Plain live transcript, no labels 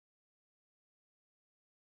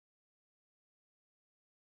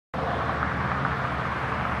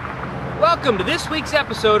Welcome to this week's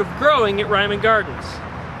episode of Growing at Reiman Gardens.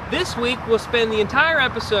 This week we'll spend the entire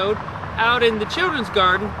episode out in the children's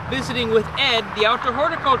garden visiting with Ed, the outdoor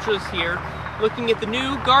horticulturist here, looking at the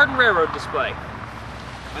new garden railroad display.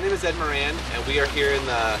 My name is Ed Moran, and we are here in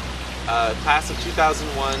the class of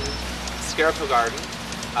 2001 Scarecrow Garden,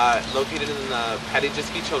 located in the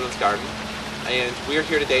Jischke Children's Garden. And we are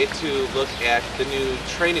here today to look at the new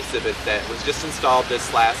train exhibit that was just installed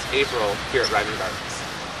this last April here at Reiman Gardens.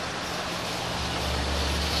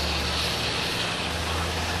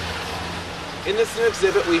 In this new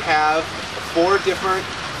exhibit we have 4 different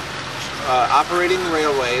operating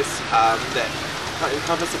railways that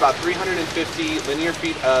encompass about 350 linear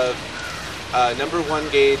feet of number 1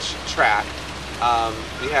 gauge track.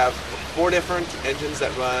 We have 4 different engines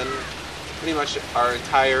that run pretty much our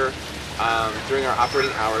entire during our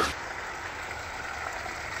operating hours.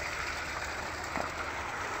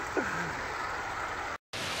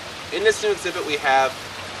 In this new exhibit we have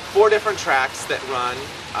 4 different tracks that run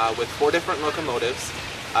with 4 different locomotives.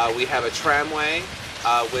 We have a tramway,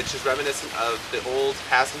 which is reminiscent of the old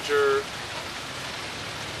passenger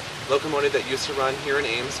locomotive that used to run here in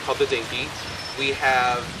Ames called the Dinky. We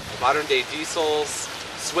have modern day diesels,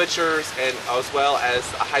 switchers, and as well as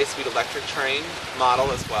a high-speed electric train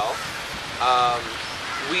model as well.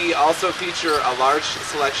 We also feature a large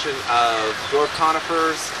selection of dwarf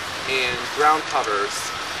conifers and ground covers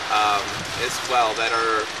as well that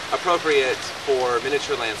are appropriate for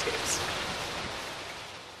miniature landscapes.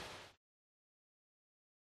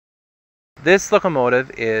 This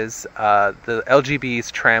locomotive is the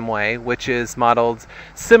LGB's tramway, which is modeled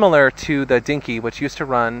similar to the Dinky, which used to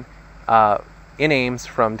run in Ames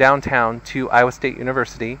from downtown to Iowa State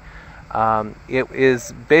University. It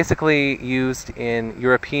is basically used in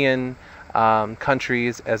European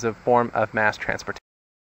countries as a form of mass transportation.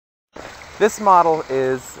 This model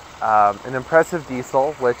is an impressive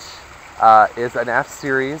diesel, which is an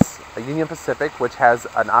F-Series, a Union Pacific, which has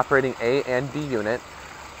an operating A and B unit.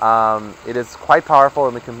 It is quite powerful,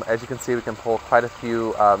 and we can, as you can see, we can pull quite a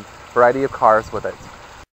few variety of cars with it.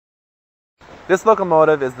 This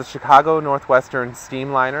locomotive is the Chicago Northwestern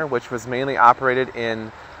Steamliner, which was mainly operated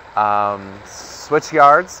in switch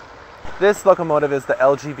yards. This locomotive is the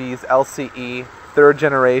LGB's LCE 3rd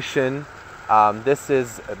generation. This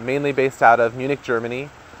is mainly based out of Munich, Germany.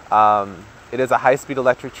 It is a high-speed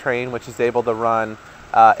electric train which is able to run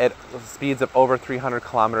at speeds of over 300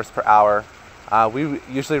 kilometers per hour. We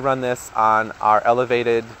usually run this on our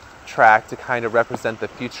elevated track to kind of represent the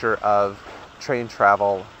future of train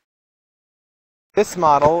travel. This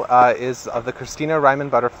model is of the Christina Reiman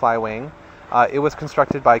Butterfly Wing. It was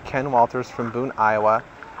constructed by Ken Walters from Boone, Iowa,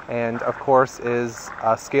 and of course is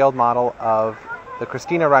a scaled model of the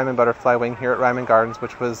Christina Reiman Butterfly Wing here at Reiman Gardens,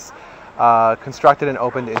 which was constructed and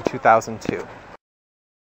opened in 2002.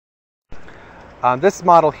 This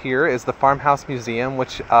model here is the Farmhouse Museum,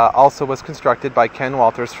 which also was constructed by Ken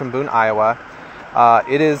Walters from Boone, Iowa.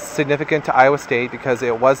 It is significant to Iowa State because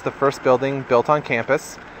it was the first building built on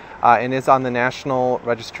campus and is on the National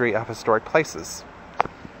Registry of Historic Places.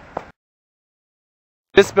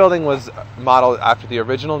 This building was modeled after the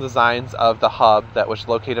original designs of the hub that was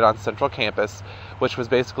located on Central Campus, which was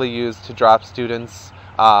basically used to drop students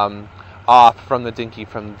off from the Dinky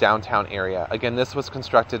from the downtown area. Again, this was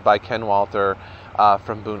constructed by Ken Walter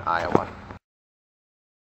from Boone, Iowa.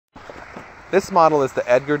 This model is the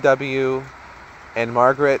Edgar W. and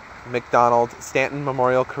Margaret McDonald Stanton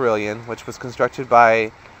Memorial Carillon, which was constructed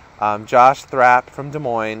by Josh Thrapp from Des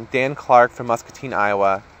Moines, Dan Clark from Muscatine,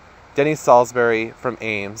 Iowa, Denny Salisbury from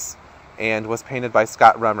Ames, and was painted by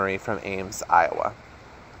Scott Rummery from Ames, Iowa.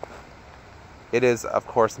 It is, of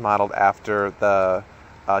course, modeled after the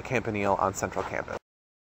Campanile on Central Campus.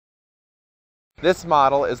 This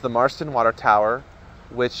model is the Marston Water Tower,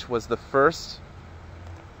 which was the first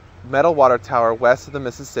metal water tower west of the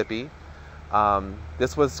Mississippi.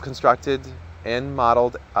 This was constructed and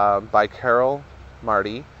modeled by Carol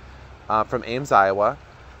Marty from Ames, Iowa.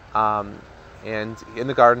 And in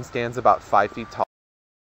the garden stands about 5 feet tall.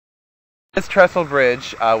 This trestle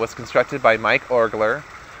bridge was constructed by Mike Orgler.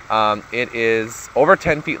 It is over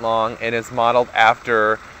 10 feet long and is modeled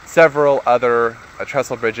after several other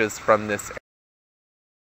trestle bridges from this area.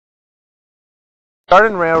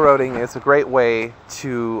 Garden railroading is a great way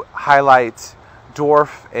to highlight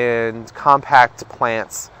dwarf and compact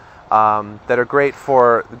plants that are great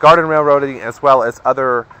for garden railroading as well as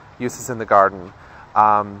other uses in the garden.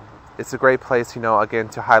 It's a great place, again,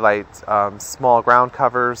 to highlight small ground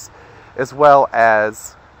covers as well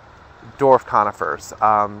as dwarf conifers.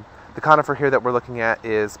 The conifer here that we're looking at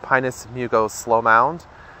is Pinus mugo slow mound.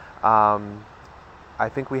 I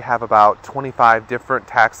think we have about 25 different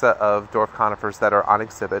taxa of dwarf conifers that are on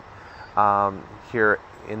exhibit here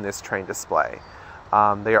in this train display.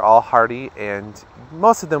 They are all hardy, and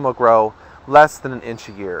most of them will grow less than an inch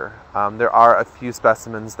a year. There are a few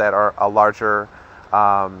specimens that are larger,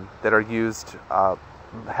 that are used,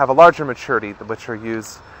 have a larger maturity, which are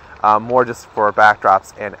used more just for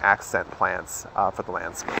backdrops and accent plants for the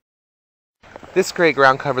landscape. This great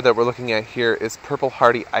ground cover that we're looking at here is purple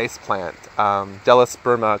hardy ice plant,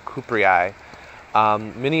 Delosperma cuprii.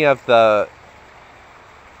 Many of the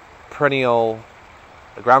perennial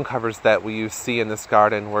ground covers that we see in this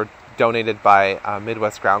garden were donated by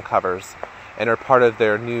Midwest Ground Covers and are part of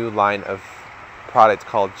their new line of products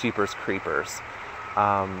called Jeepers Creepers.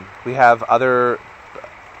 We have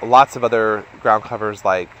lots of other ground covers,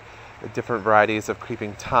 like different varieties of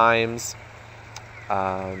creeping thymes,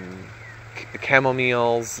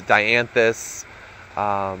 camomiles, dianthus,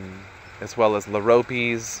 as well as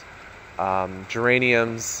loropies,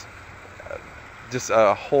 geraniums, just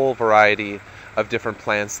a whole variety of different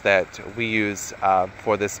plants that we use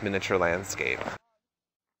for this miniature landscape.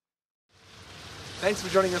 Thanks for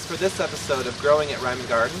joining us for this episode of Growing at Reiman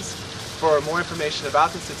Gardens. For more information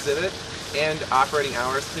about this exhibit and operating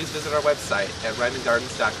hours, please visit our website at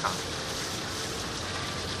reimangardens.com.